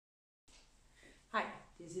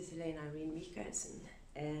This is Helena Iren Michaelsen,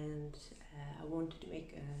 and I wanted to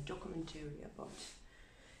make a documentary about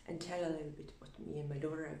and tell a little bit what me and my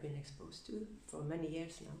daughter have been exposed to for many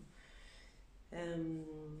years now.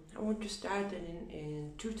 I want to start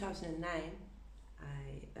in 2009.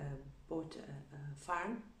 I bought a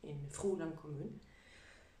farm in Froland Commune,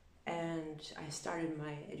 and I started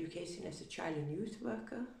my education as a child and youth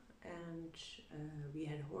worker, and we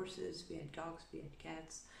had horses, we had dogs, we had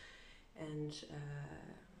cats, and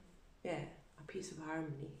a piece of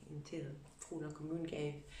harmony until Froland Commune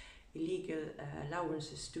gave illegal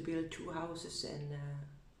allowances to build 2 houses and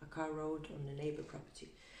a car road on the neighbor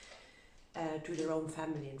property to their own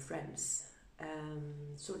family and friends.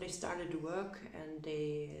 So they started to work, and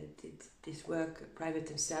they did this work private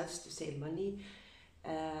themselves to save money.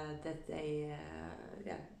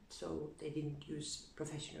 So they didn't use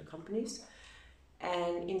professional companies.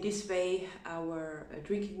 And in this way, our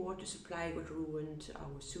drinking water supply got ruined,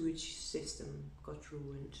 our sewage system got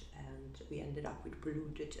ruined, and we ended up with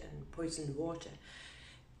polluted and poisoned water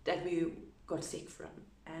that we got sick from.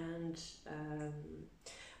 And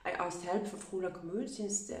I asked help for Froland Commune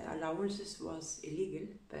since the allowances was illegal,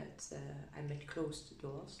 but I met closed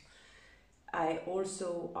doors. I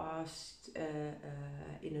also asked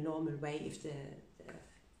in a normal way if the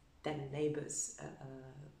then neighbors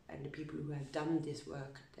and the people who have done this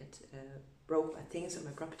work that broke my things on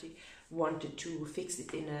my property wanted to fix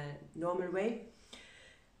it in a normal way,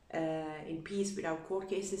 in peace, without court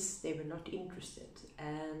cases. They were not interested.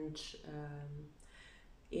 And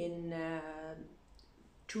in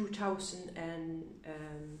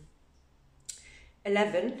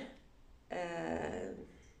 2011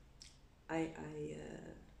 I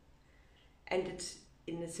ended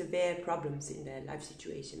in severe problems in their life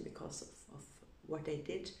situation because of what they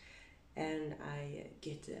did, and I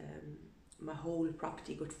get my whole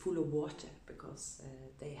property got full of water because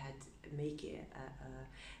they had make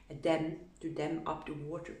a dam to dam up the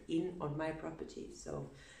water in on my property.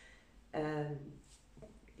 So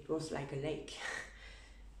it was like a lake.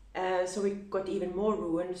 So we got even more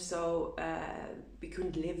ruined. So we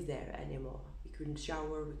couldn't live there anymore. We couldn't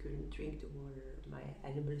shower. We couldn't drink the water. My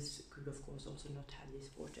animals could, of course, also not have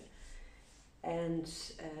this water. And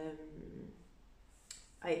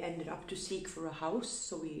I ended up to seek for a house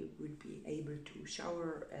so we would be able to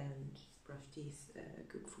shower and brush teeth,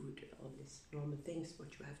 cook food, all these normal things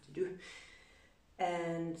what you have to do.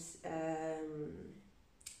 And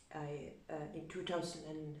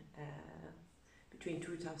between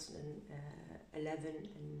 2011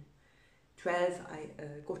 and 12, I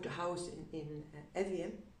got a house in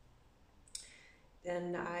Evje.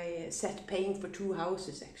 Then I set paying for 2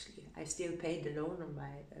 houses actually. I still paid the loan on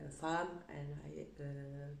my farm, and I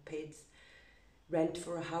paid rent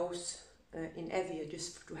for a house in Evje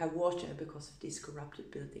just to have water because of this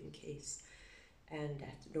corrupted building case, and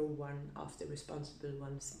that no one of the responsible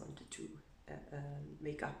ones wanted to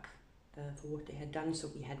make up for what they had done, so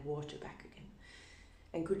we had water back again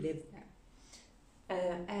and could live there.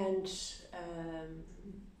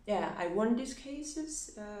 I won these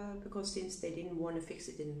cases because since they didn't want to fix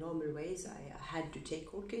it in normal ways, I had to take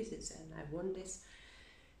court cases, and I won this.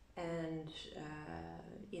 And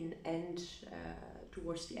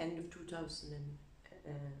towards the end of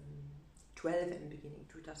 2012 and beginning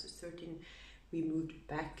 2013, we moved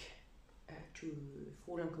back to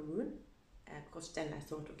Froland Commune because then I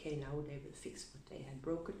thought, okay, now they will fix what they had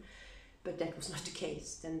broken. But that was not the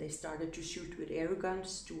case. Then they started to shoot with air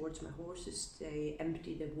guns towards my horses. They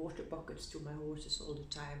emptied the water buckets to my horses all the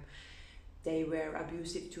time. They were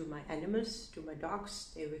abusive to my animals, to my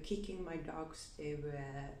dogs. They were kicking my dogs. They were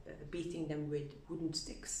beating them with wooden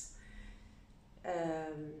sticks.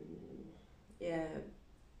 And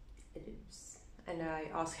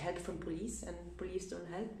I asked help from police, and police don't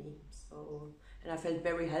help me. And I felt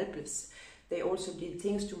very helpless. They also did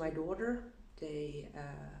things to my daughter. They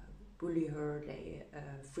bully her, they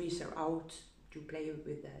freeze her out to play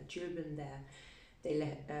with the children there.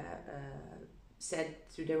 They said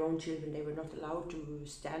to their own children they were not allowed to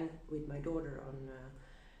stand with my daughter on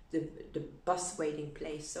the bus waiting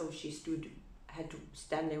place, so she had to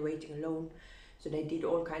stand there waiting alone. So they did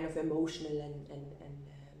all kind of emotional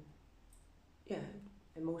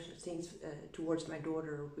emotional things towards my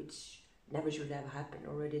daughter, which never should have happened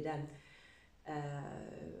already then.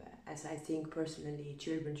 As I think personally,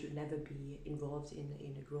 children should never be involved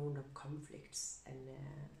in a grown-up conflicts and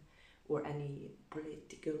or any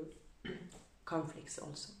political conflicts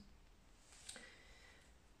also.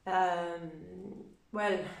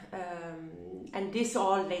 And this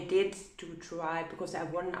all they did to try, because I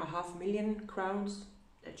won 500,000 crowns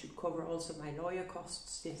that should cover also my lawyer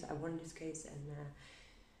costs since I won this case, and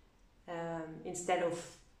Instead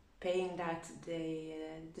of paying that, they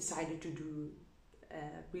decided to do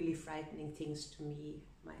really frightening things to me,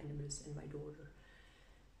 my animals, and my daughter,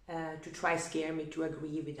 to try scare me to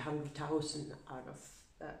agree with 100,000 out of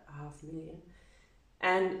 500,000.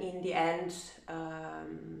 And in the end,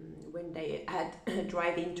 when they had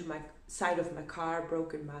drive into my side of my car,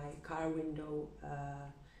 broken my car window,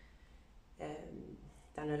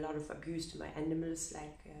 done a lot of abuse to my animals,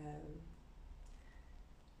 like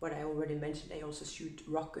what I already mentioned. They also shoot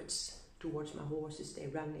rockets towards my horses. They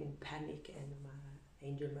ran in panic, and my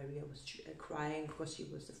angel Maria was crying because she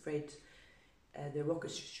was afraid the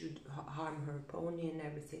rockets should harm her pony and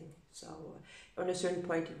everything. So on a certain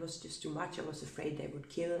point it was just too much. I was afraid they would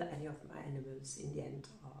kill any of my animals in the end,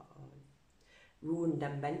 or ruin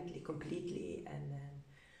them mentally completely, and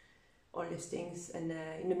all these things. And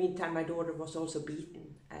in the meantime, my daughter was also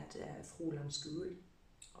beaten at Froland school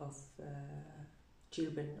of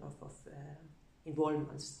children of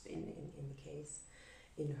involvements in the case,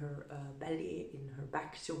 in her belly, in her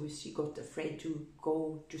back, so she got afraid to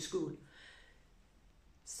go to school.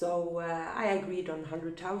 So I agreed on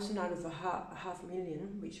 100,000 out of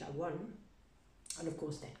 500,000, which I won. And of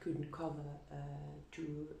course that couldn't cover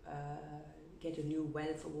to get a new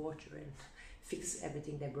well for water and fix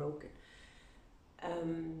everything they broken.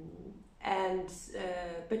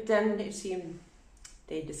 But then it seemed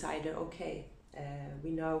they decided, okay,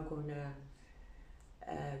 we're now gonna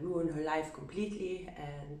ruin her life completely,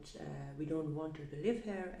 and we don't want her to live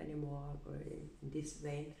here anymore, or in this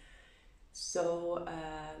vein. So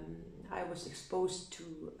I was exposed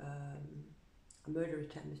to a murder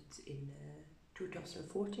attempt in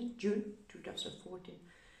 2014, June 2014.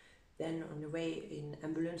 Then on the way in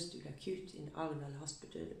ambulance to the acute in Arendal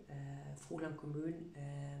hospital, Froland Kommune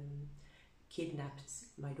kidnapped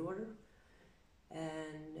my daughter.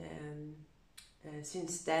 And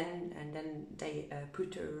since then, and then they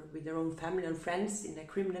put her with their own family and friends in a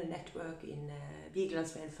criminal network in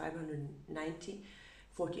Vigelandsveien 590,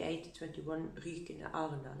 4821 Rykene,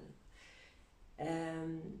 Arendal.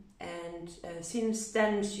 Since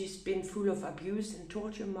then she's been full of abuse and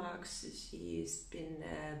torture marks. She's been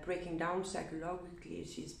breaking down psychologically.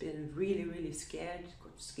 She's been really scared,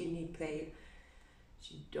 got skinny, pale.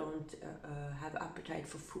 She don't have appetite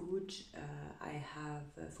for food. I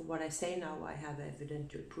have, for what I say now, I have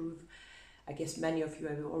evidence to prove. I guess many of you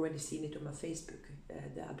have already seen it on my Facebook,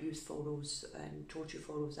 the abuse photos and torture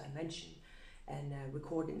photos I mentioned, and a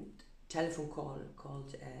recorded telephone call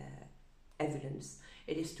called Evidence.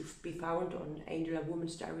 It is to be found on Angel and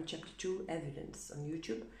Woman's Diary Chapter 2 Evidence on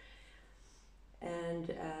YouTube.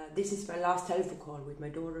 And this is my last telephone call with my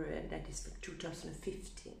daughter, and that is from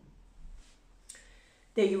 2015.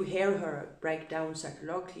 There you hear her break down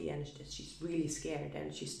psychologically, and that she's really scared,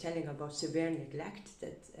 and she's telling about severe neglect,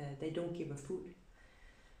 that they don't give her food.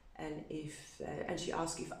 And and she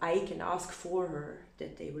asks if I can ask for her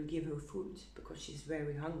that they will give her food, because she's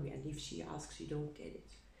very hungry, and if she asks, she don't get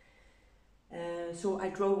it. So I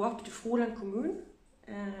drove up to Froland Kommune,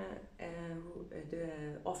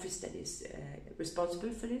 the office that is responsible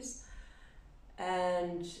for this,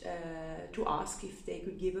 and to ask if they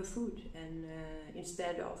could give her food. And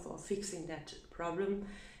instead of fixing that problem,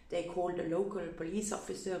 they called a local police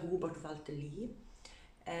officer, Robert Walter Lie,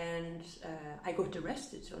 and I got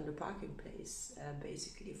arrested on the parking place,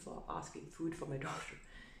 basically for asking food for my daughter.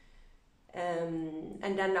 And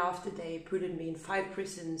then after they put me in 5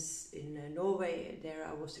 prisons in Norway, there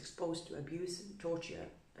I was exposed to abuse, torture,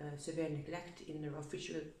 severe neglect in their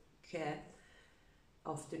official care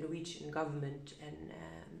of the Norwegian government. And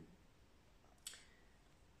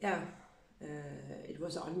it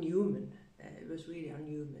was unhuman. It was really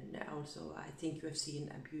unhuman. Also, I think you have seen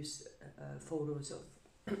abuse photos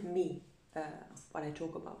of me, of what I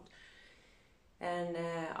talk about. And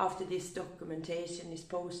after this documentation is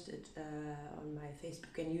posted on my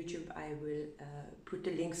Facebook and YouTube, I will put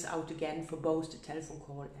the links out again for both the telephone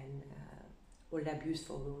call and all the abuse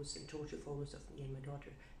photos and torture photos of me and my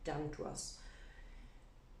daughter done to us.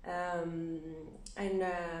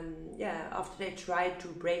 After they tried to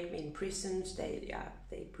break me in prisons, they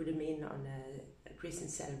put me in on a prison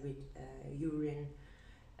cell with urine,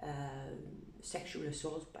 sexual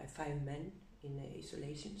assault by 5 men in an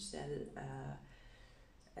isolation cell,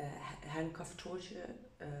 handcuff torture,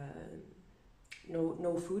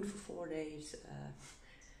 no food for 4 days,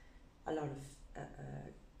 a lot of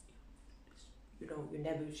you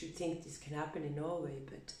never should think this can happen in Norway,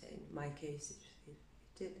 but in my case it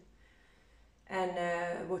did.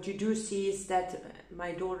 And what you do see is that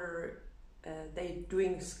my daughter they're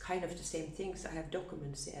doing kind of the same things. I have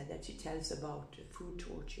documents there that she tells about food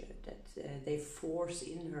torture, that they force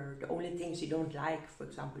in her the only things she don't like, for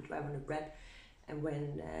example, to have on the bread, and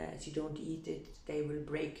when she don't eat it, they will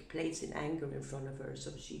break plates in anger in front of her,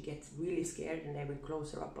 so she gets really scared and they will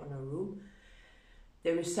close her up on her room.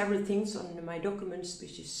 There are several things on my documents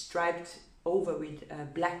which is striped over with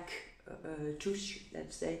black tush,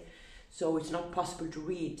 let's say, so it's not possible to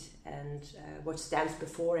read, and what stands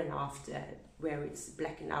before and after, where it's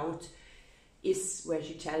blackened out, is where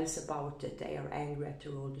she tells about that they are angry at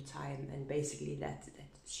her all the time, and basically that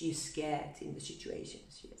she's scared in the situation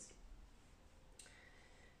she is.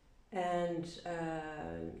 And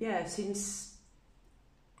yeah, since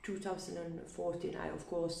 2014 I of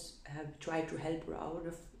course have tried to help her out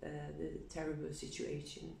of the terrible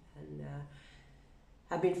situation, and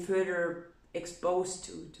have been further exposed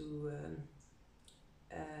to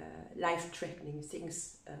life-threatening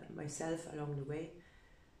things myself along the way.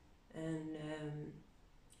 And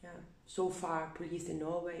yeah, so far police in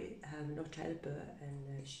Norway have not helped her,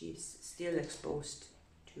 and she's still exposed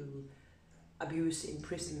to abuse,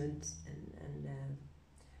 imprisonment, and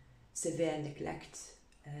severe neglect.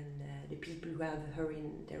 And the people who have her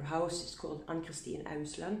in their house is called Ann-Kristin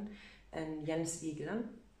Ausland and Jens Vigeland.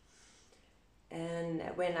 And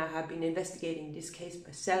when I have been investigating this case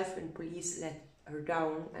myself, and police let her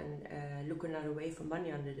down and look another way for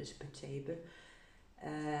money under the table,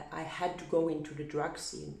 I had to go into the drug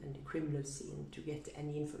scene and the criminal scene to get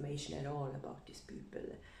any information at all about these people.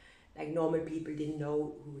 Like normal people didn't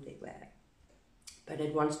know who they were. But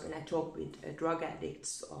at once when I talked with drug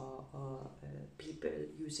addicts or people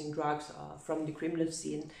using drugs from the criminal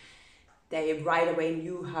scene, they right away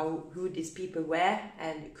knew who these people were,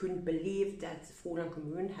 and couldn't believe that Froland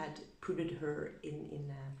Kommune had put her in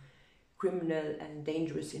a criminal and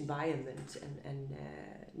dangerous environment and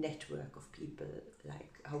network of people,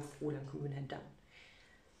 like how Froland Kommune had done.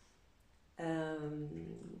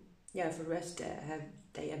 Yeah, for the rest,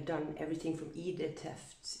 they have done everything from ID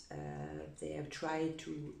theft. They have tried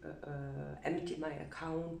to empty my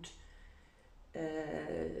account,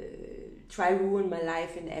 try ruin my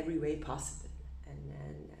life in every way possible, and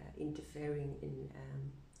interfering in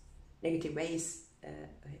negative ways,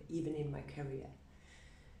 even in my career.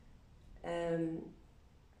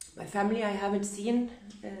 My family I haven't seen,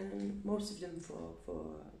 most of them for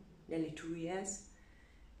nearly 2 years.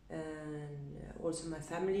 And also my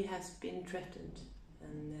family has been threatened,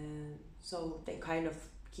 and so they kind of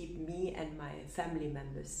keep me and my family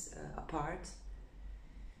members apart,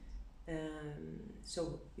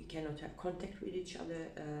 so we cannot have contact with each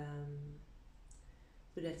other.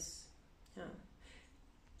 So that's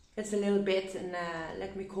a little bit, and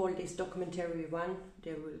let me call this documentary one.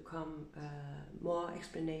 There will come more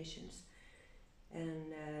explanations,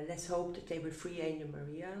 and let's hope that they will free Angel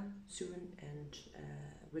Maria soon and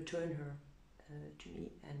return her to me,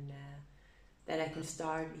 and that I can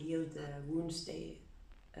start heal the wounds they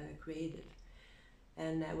created.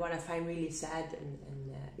 And what I find really sad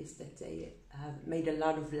is that they have made a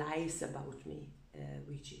lot of lies about me,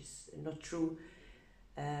 which is not true,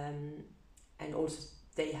 and also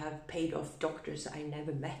they have paid off doctors I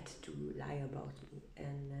never met to lie about me.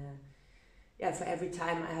 And yeah, for every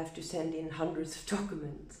time I have to send in hundreds of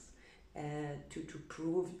documents to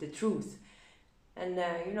prove the truth. And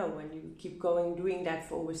you know, when you keep going doing that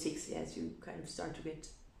for over 6 years, you kind of start to get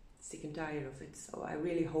sick and tired of it. So I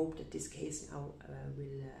really hope that this case now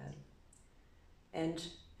will end,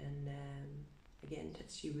 and again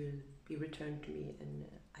that she will be returned to me, and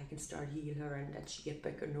I can start heal her, and that she get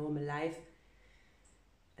back a normal life.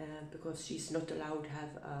 Because she's not allowed to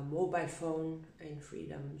have a mobile phone in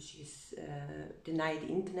freedom. She's denied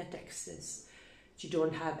internet access. She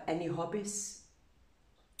don't have any hobbies,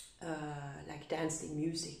 like dancing,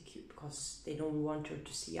 music, because they don't want her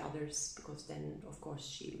to see others, because then of course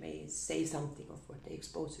she may say something of what they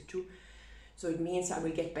expose her to. So it means I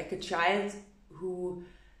will get back a child who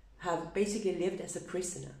have basically lived as a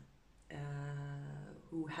prisoner,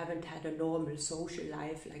 who haven't had a normal social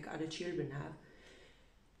life like other children have.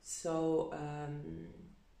 So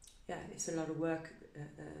yeah, it's a lot of work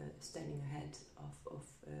standing ahead of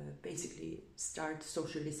basically start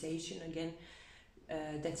socialization again,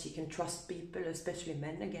 that she can trust people, especially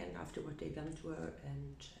men again, after what they've done to her.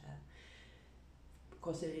 And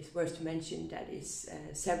because it is worth to mention that is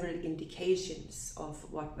several indications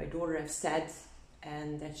of what my daughter has said,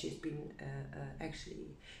 and that she's been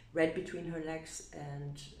actually read between her legs,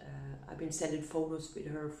 and I've been sending photos with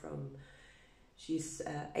her from she's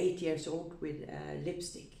 8 years old with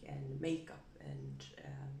lipstick and makeup, and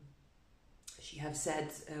she have said,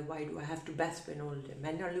 why do I have to bath when all the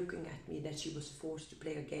men are looking at me, that she was forced to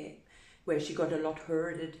play a game where she got a lot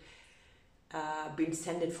hurted. Been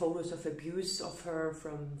sent photos of abuse of her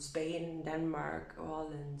from Spain, Denmark,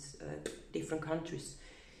 Holland, different countries.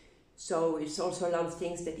 So it's also a lot of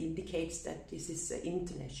things that indicates that this is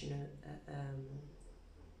international,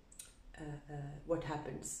 what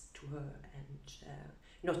happens to her, and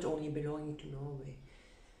not only belonging to Norway.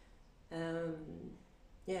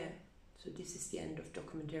 Yeah, so this is the end of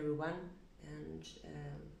documentary 1, and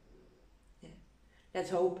yeah,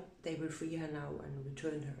 let's hope they will free her now and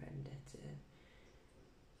return her, and that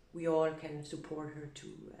we all can support her to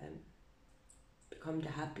become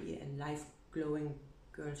the happy and life-glowing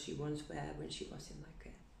girl she once were when she was in my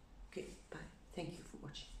care. Okay, bye. Thank you for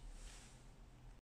watching.